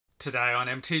Today on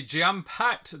MTG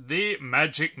Unpacked, the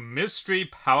Magic Mystery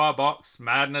Power Box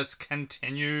madness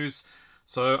continues.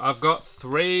 So I've got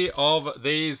 3 of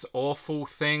these awful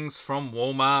things from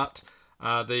Walmart.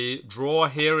 The drawer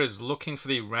here is looking for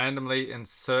the randomly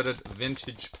inserted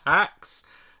vintage packs.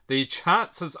 The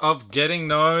chances of getting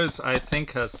those, I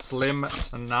think, are slim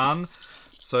to none.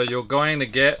 So you're going to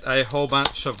get a whole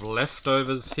bunch of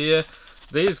leftovers here.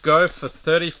 These go for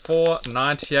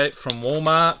 $34.98 from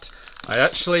Walmart. I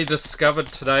actually discovered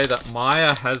today that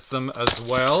Maya has them as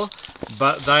well,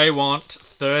 but they want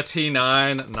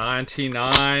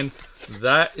 $39.99.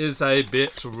 That is a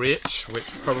bit rich, which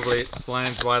probably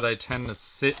explains why they tend to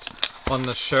sit on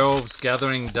the shelves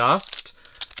gathering dust.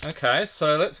 Okay,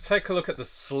 so let's take a look at the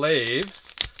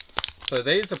sleeves. So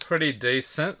these are pretty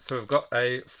decent. So we've got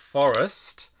a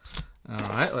forest.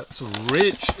 Alright, let's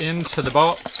reach into the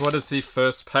box. What is the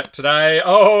first pack today?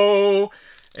 Oh!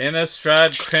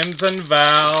 Innistrad Crimson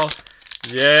Val.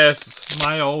 Yes,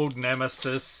 my old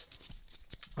nemesis.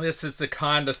 This is the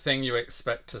kind of thing you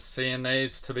expect to see in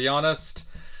these, to be honest.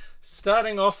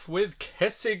 Starting off with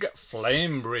Kessig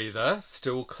Flame Breather,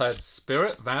 Steel-Clad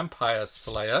Spirit, Vampire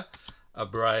Slayer,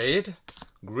 Abrade,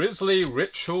 Grizzly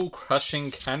Ritual,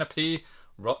 Crushing Canopy,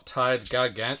 Rot-Tide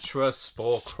Gargantua,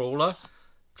 Spore Crawler,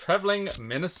 Traveling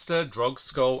Minister,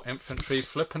 Drogskull Infantry,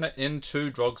 flipping it into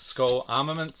Drogskull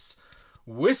Armaments,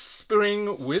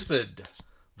 Whispering Wizard,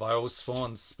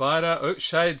 Vilespawn Spider,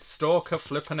 Oakshade Stalker,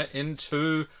 flipping it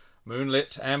into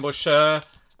Moonlit Ambusher,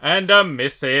 and a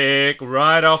Mythic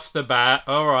right off the bat.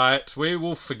 Alright, we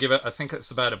will forgive it. I think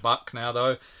it's about $1 now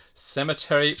though.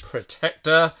 Cemetery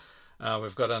Protector.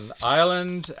 We've got an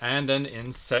island and an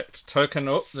insect token.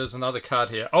 Oh, there's another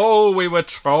card here. Oh, we were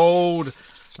trolled.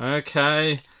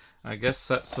 Okay, I guess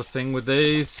that's the thing with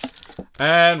these.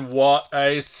 And what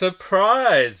a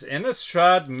surprise!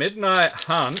 Innistrad Midnight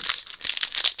Hunt.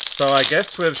 So I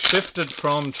guess we've shifted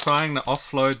from trying to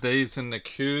offload these in the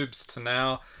cubes to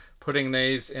now putting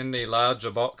these in the larger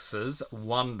boxes.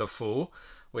 Wonderful.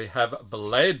 We have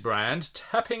Blade Brand,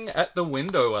 Tapping at the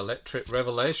Window, Electric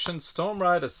Revelation,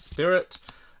 Stormrider Spirit,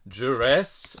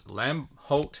 Duress,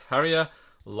 Lambholt Harrier,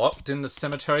 Locked in the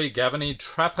Cemetery, Gavany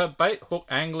Trapper, Bait Hook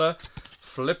Angler,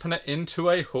 flipping it into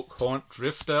a Hook Haunt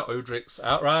Drifter, Odric's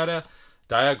Outrider,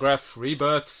 Diagraph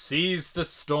Rebirth, Seize the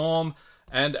Storm,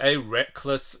 and a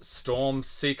Reckless Storm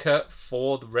Seeker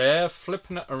for the rare,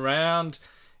 flipping it around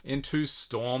into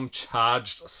Storm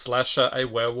Charged Slasher, a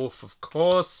Werewolf of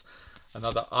course,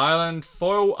 another Island,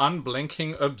 Foil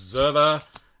Unblinking Observer,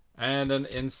 and an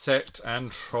Insect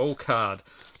and Troll card.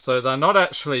 So they're not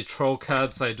actually troll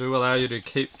cards, they do allow you to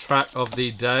keep track of the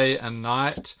day and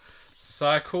night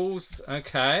cycles.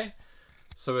 Okay,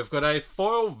 so we've got a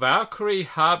foil Valkyrie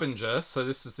Harbinger, so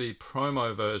this is the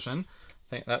promo version. I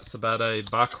think that's about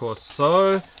 $1 or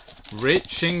so.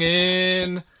 Reaching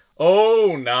in.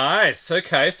 Oh, nice.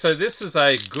 Okay, so this is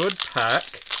a good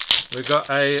pack. We've got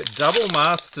a Double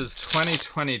Masters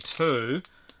 2022.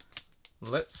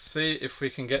 Let's see if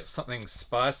we can get something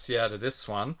spicy out of this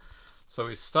one. So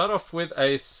we start off with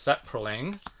a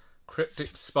Saproling,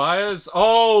 Cryptic Spires.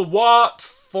 Oh, what?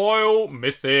 Foil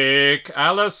Mythic,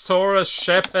 Allosaurus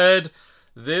Shepherd.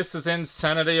 This is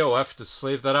insanity. I'll have to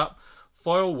sleeve that up.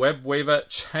 Foil Webweaver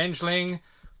Changeling,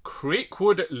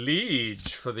 Creekwood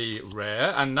Liege for the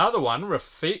rare. Another one,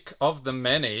 Rafik of the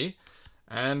Many.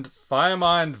 And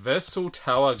Firemind Vessel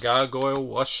Tower Gargoyle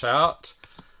Washout.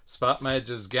 Spark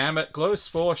Mage's Gambit,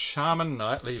 Glowspore, Shaman,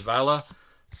 Knightly Valor,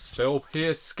 Spell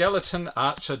Pierce, Skeleton,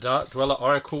 Archer, Dark Dweller,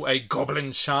 Oracle, a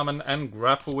Goblin Shaman, and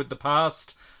Grapple with the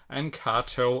Past, and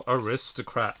Cartel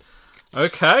Aristocrat.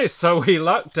 Okay, so we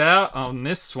lucked out on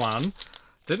this one.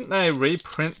 Didn't they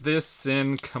reprint this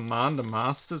in Commander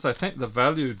Masters? I think the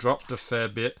value dropped a fair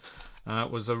bit.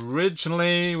 It was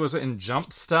originally, was it in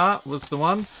Jumpstart was the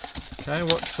one? Okay,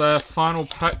 what's our final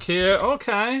pack here?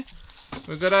 Okay,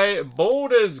 we've got a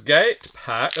Baldur's Gate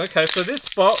pack. Okay, so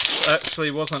this box actually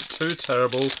wasn't too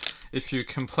terrible if you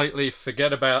completely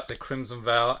forget about the Crimson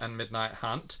Vow and Midnight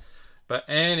Hunt. But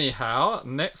anyhow,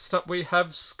 next up we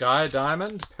have Sky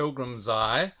Diamond, Pilgrim's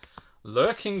Eye,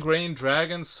 Lurking Green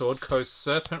Dragon, Sword Coast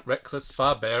Serpent, Reckless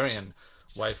Barbarian,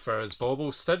 Wayfarer's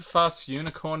Bauble, Steadfast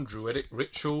Unicorn, Druidic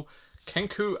Ritual,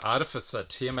 Kenku Artificer,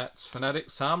 Tiamat's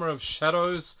Fanatics, Armor of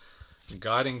Shadows,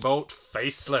 Guiding Bolt,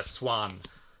 Faceless One,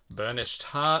 Burnished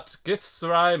Heart,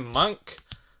 Githzerai Monk,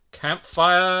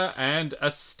 Campfire, and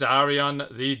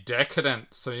Astarion the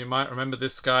Decadent. So you might remember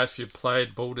this guy if you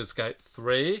played Baldur's Gate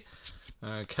 3.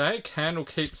 Okay,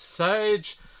 Candlekeep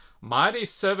Sage, Mighty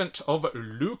Servant of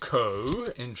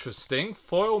Luco, interesting.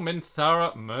 Foil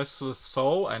Minthara Merciless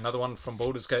Soul, another one from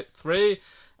Baldur's Gate 3,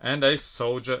 and a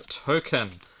Soldier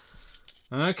token.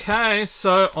 Okay,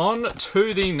 so on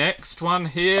to the next one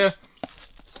here.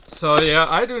 So yeah,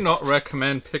 I do not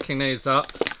recommend picking these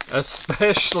up,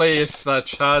 especially if they're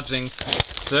charging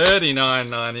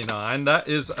 $39.99. That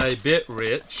is a bit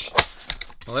rich.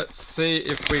 Let's see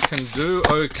if we can do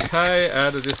okay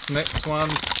out of this next one.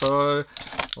 So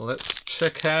let's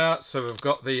check out. So we've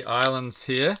got the islands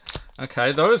here.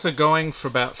 Okay, those are going for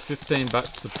about 15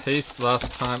 bucks a piece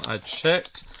last time I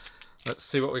checked. Let's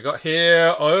see what we got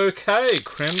here. Okay,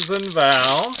 Crimson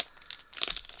Vow.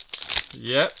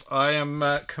 Yep, I am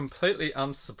completely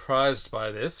unsurprised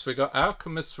by this. We got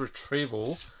Alchemist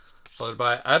Retrieval, followed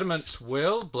by Adamant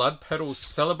Will, Blood Petal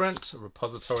Celebrant,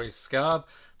 Repository Scarb,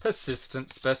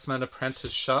 Persistent Specimen, Apprentice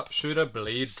Sharpshooter,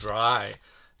 Bleed Dry,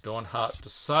 Dawnheart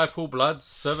Disciple, Blood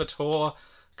Servitor,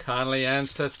 Kindly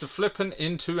Ancestor, Flippin'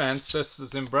 into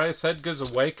Ancestor's Embrace, Edgar's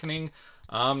Awakening,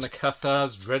 Arm the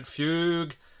Cathars, Dread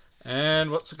Fugue, and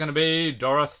what's it going to be?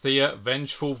 Dorothea,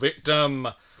 Vengeful Victim.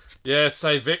 Yes,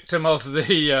 a victim of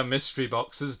the mystery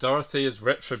boxes. Dorothea's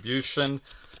Retribution,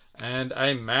 and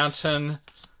a Mountain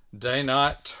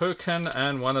Day-Night token,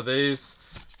 and one of these.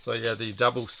 So yeah, the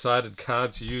double-sided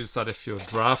cards, use that if you're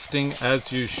drafting,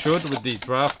 as you should with the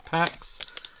draft packs.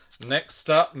 Next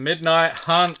up, Midnight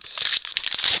Hunt.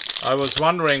 I was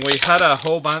wondering, we had a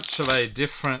whole bunch of a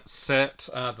different set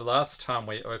the last time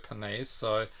we opened these,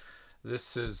 so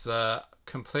this is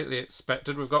completely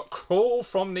expected. We've got Crawl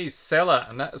from the Cellar,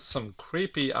 and that is some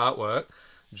creepy artwork.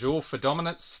 Jewel for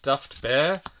Dominance, Stuffed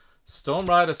Bear,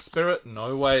 Stormrider Spirit,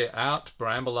 No Way Out,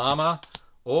 Bramble Armor,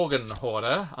 Organ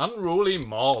Hoarder, Unruly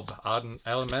Mob, Ardent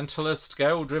Elementalist,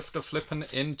 Gale Drifter flipping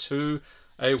into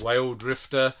a Whale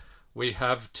Drifter. We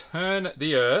have Turn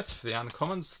the Earth for the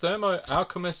uncommons, Thermo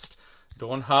Alchemist,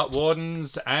 Dawnheart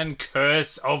Wardens, and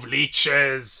Curse of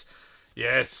Leeches.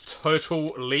 Yes,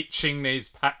 total leeching these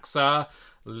packs are.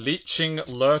 Leeching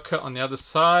Lurker on the other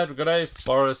side. We've got a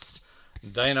Forest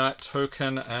Day-Night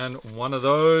token and one of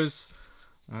those.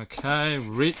 Okay,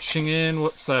 reaching in.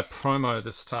 What's our promo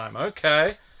this time?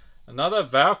 Okay, another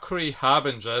Valkyrie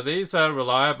Harbinger. These are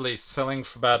reliably selling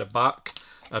for about $1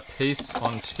 a piece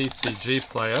on TCG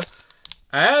Player.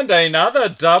 And another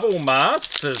Double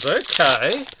Masters.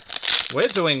 Okay, we're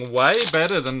doing way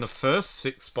better than the first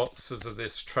 6 boxes of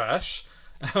this trash.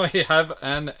 We have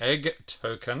an Egg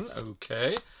token.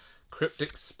 Okay,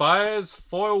 Cryptic Spires,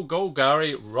 Foil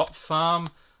Golgari, Rot Farm,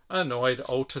 Annoyed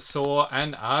Altasaur,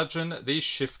 and Arjun the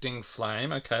Shifting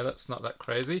Flame. Okay, that's not that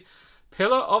crazy.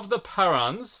 Pillar of the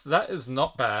Parans, that is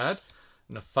not bad.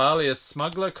 Nephalia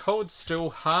Smuggler, Cold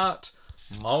Steel Heart,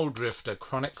 Muldrifter,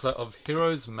 Chronicler of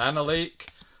Heroes, Manaleek,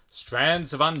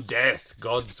 Strands of Undeath,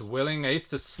 God's Willing,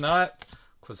 Aether Snipe,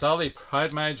 Quasali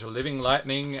Pride Mage, Living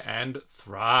Lightning, and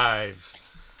Thrive.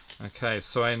 Okay,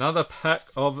 so another pack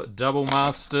of Double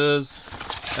Masters.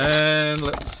 And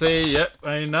let's see, yep,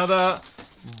 another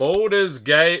Baldur's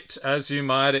Gate, as you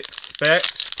might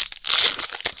expect.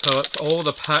 So it's all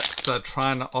the packs they're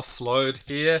trying to offload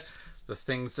here, the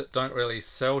things that don't really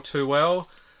sell too well.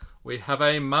 We have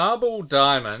a Marble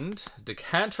Diamond,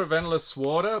 Decanter of Endless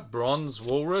Water, Bronze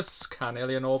Walrus,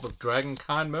 Carnelian Orb of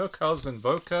Dragonkind, Murkal's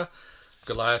Invoker,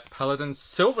 Goliath Paladin,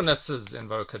 Sylvanus's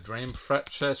Invoker, Dream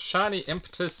Fracture, Shiny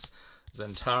Impetus,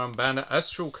 Zentarum Banner,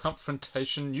 Astral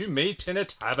Confrontation, You Meet in a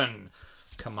Tavern,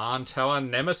 Command Tower,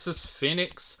 Nemesis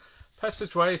Phoenix,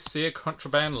 Passageway, Seer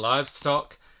Contraband,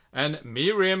 Livestock, and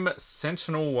Miriam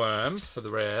Sentinel Worm for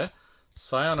the rare,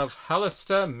 Scion of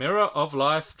Hallister, Mirror of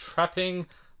Life, Trapping,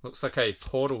 looks like a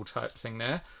portal type thing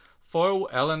there, Foil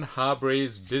Ellen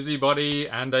Harbreeze, Busybody,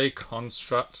 and a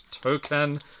Construct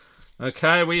token.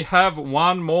 Okay, we have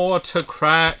one more to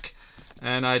crack,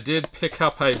 and I did pick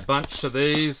up a bunch of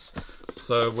these,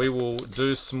 so we will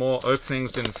do some more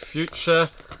openings in future.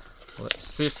 Let's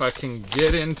see if I can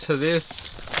get into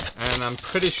this, and I'm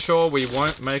pretty sure we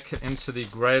won't make it into the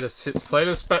greatest hits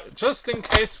playlist, but just in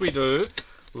case we do,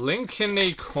 link in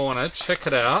the corner, check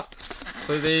it out.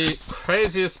 So the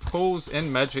craziest pulls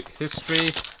in Magic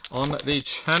history on the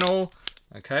channel.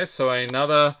 Okay, so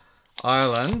another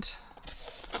island.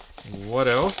 What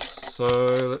else? So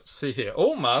let's see here.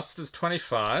 Oh, Masters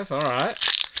 25. Alright.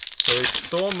 So we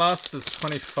saw Masters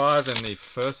 25 in the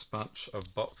first bunch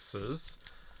of boxes.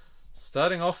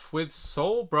 Starting off with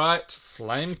Soulbright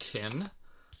Flamekin,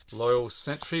 Loyal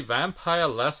Sentry, Vampire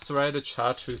Lacerator,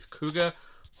 Chartooth Cougar,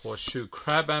 Horseshoe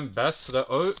Crab, Ambassador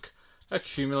Oak,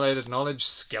 Accumulated Knowledge,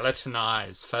 Skeleton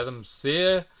Eyes, Fathom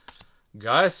Seer,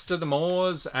 Geist of the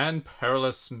Moors, and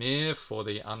Perilous Mere for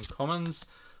the uncommons.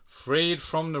 Freed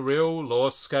from the Real,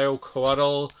 Law Scale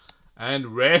Coatl,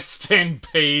 and Rest in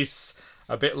Peace.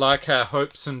 A bit like our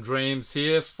hopes and dreams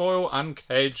here. Foil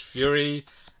Uncaged Fury,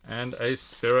 and a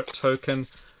spirit token.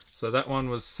 So that one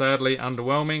was sadly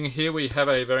underwhelming. Here we have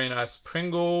a very nice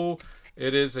Pringle.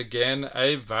 It is again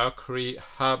a Valkyrie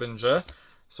Harbinger.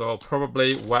 So I'll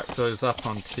probably whack those up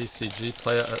on TCG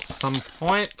Player at some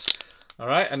point.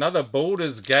 Alright, another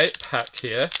Baldur's Gate pack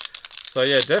here. So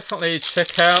yeah, definitely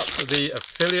check out the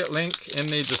affiliate link in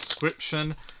the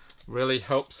description. Really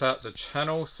helps out the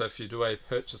channel. So if you do a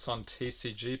purchase on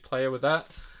TCG Player with that.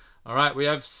 Alright, we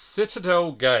have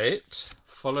Citadel Gate,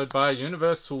 followed by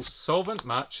Universal Solvent,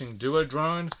 Marching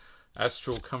Duodrone,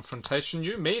 Astral Confrontation,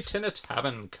 You Meet in a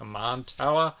Tavern, Command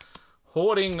Tower,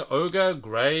 Hoarding Ogre,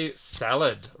 Grey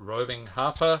Salad, Roving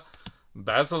Harper,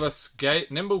 Basilisk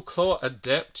Gate, Nimble Claw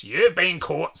Adept, You've Been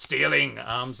Caught Stealing,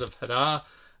 Arms of Hadar,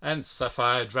 and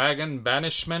Sapphire Dragon,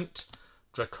 Banishment,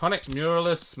 Draconic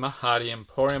Muralist, Mahadi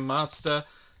Emporium Master,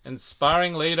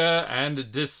 Inspiring Leader,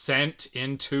 and Descent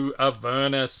into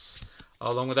Avernus,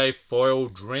 along with a foil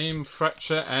Dream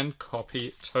Fracture and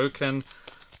Copy Token.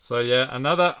 So yeah,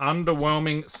 another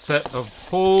underwhelming set of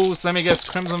pulls. Let me guess,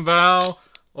 Crimson Vow.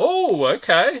 Oh,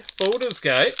 okay, Baldur's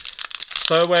Gate.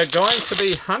 So we're going to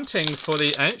be hunting for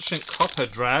the Ancient Copper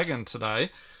Dragon today.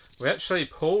 We actually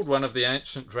pulled one of the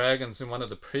Ancient Dragons in one of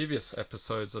the previous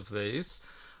episodes of these.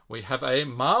 We have a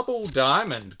Marble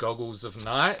Diamond, Goggles of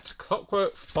Night,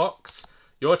 Clockwork Fox,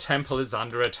 Your Temple is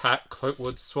Under Attack,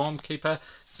 Cloakwood Swarmkeeper,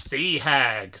 Sea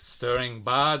Hag, Stirring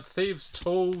Bard, Thieves'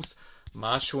 Tools,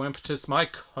 Martial Impetus,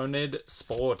 Myconid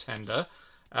Spore Tender,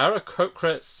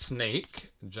 Aarakocra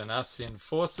Sneak, Janassian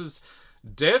Forces,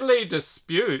 Deadly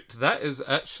Dispute, that is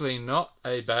actually not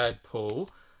a bad pull,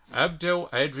 Abdel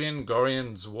Adrian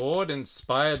Gorian's Ward,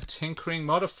 Inspired Tinkering,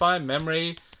 Modify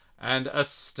Memory, and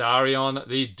Astarion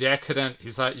the Decadent.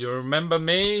 He's like, you remember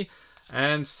me?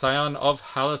 And Scion of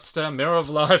Halaster, Mirror of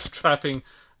Life Trapping,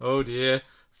 oh dear,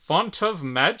 Font of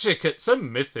Magic, it's a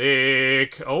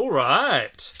mythic.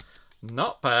 Alright,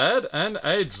 not bad. And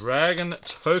a Dragon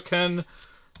Token.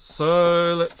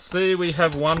 So let's see, we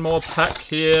have one more pack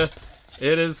here.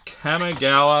 It is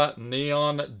Kamigawa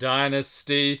Neon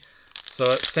Dynasty. So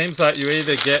it seems like you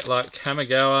either get like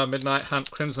Kamigawa, Midnight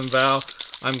Hunt, Crimson Vow.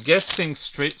 I'm guessing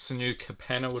Streets of New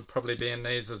Capenna would probably be in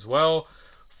these as well.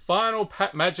 Final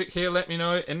pack magic here. Let me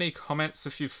know in the comments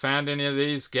if you found any of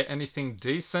these. Get anything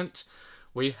decent.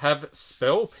 We have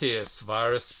Spell Pierce,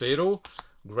 Virus Beetle,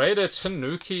 Greater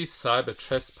Tanuki, Cyber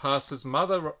Trespassers,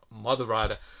 Mother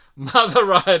Rider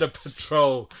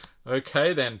Patrol.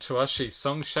 Okay then, Tuashi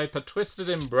Songshaper, Twisted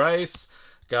Embrace,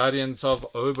 Guardians of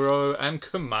Oboro, and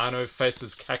Kumano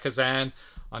faces Kakazan.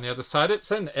 On the other side,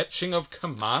 it's an Etching of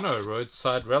Kumano,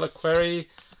 Roadside Reliquary,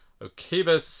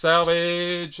 Okiba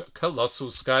Salvage,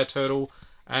 Colossal Sky Turtle,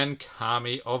 and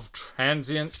Kami of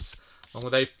Transience, along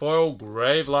with a foil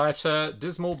Gravelighter,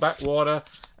 Dismal Backwater,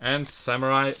 and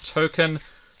Samurai Token.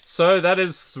 So that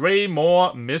is 3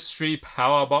 more mystery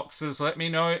power boxes. Let me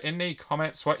know in the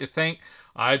comments what you think.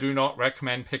 I do not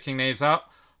recommend picking these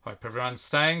up. Hope everyone's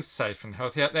staying safe and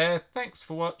healthy out there. Thanks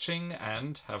for watching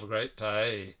and have a great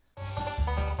day.